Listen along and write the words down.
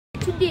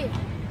today,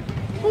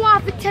 I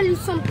want to tell you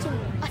something,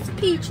 a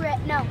speech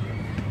right now.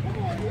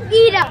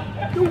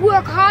 Either you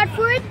work hard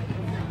for it,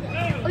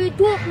 or you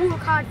don't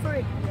work hard for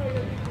it.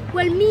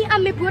 Well, me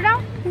and my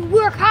brother, we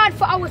work hard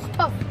for our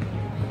stuff.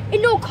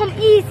 It don't come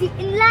easy.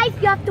 In life,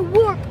 you have to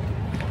work.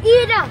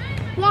 Either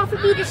you want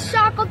to be the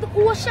shark of the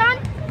ocean,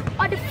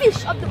 or the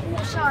fish of the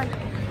ocean.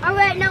 And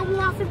right now, we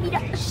want to be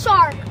the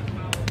shark.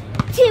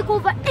 Take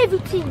over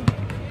everything.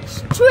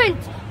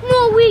 Strength,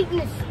 no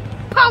weakness.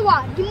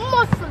 Power, the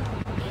muscle.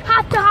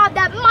 Have to have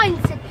that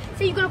mindset.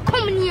 So you're going to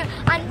come in here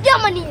and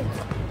dominate.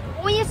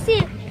 When you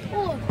say,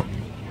 oh,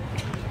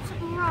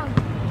 something wrong.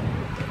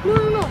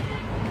 No.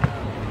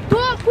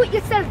 Don't put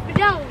yourself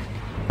down.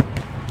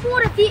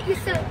 Motivate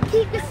yourself.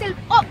 Keep yourself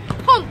up,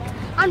 pumped,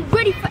 and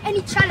ready for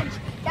any challenge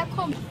that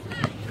comes.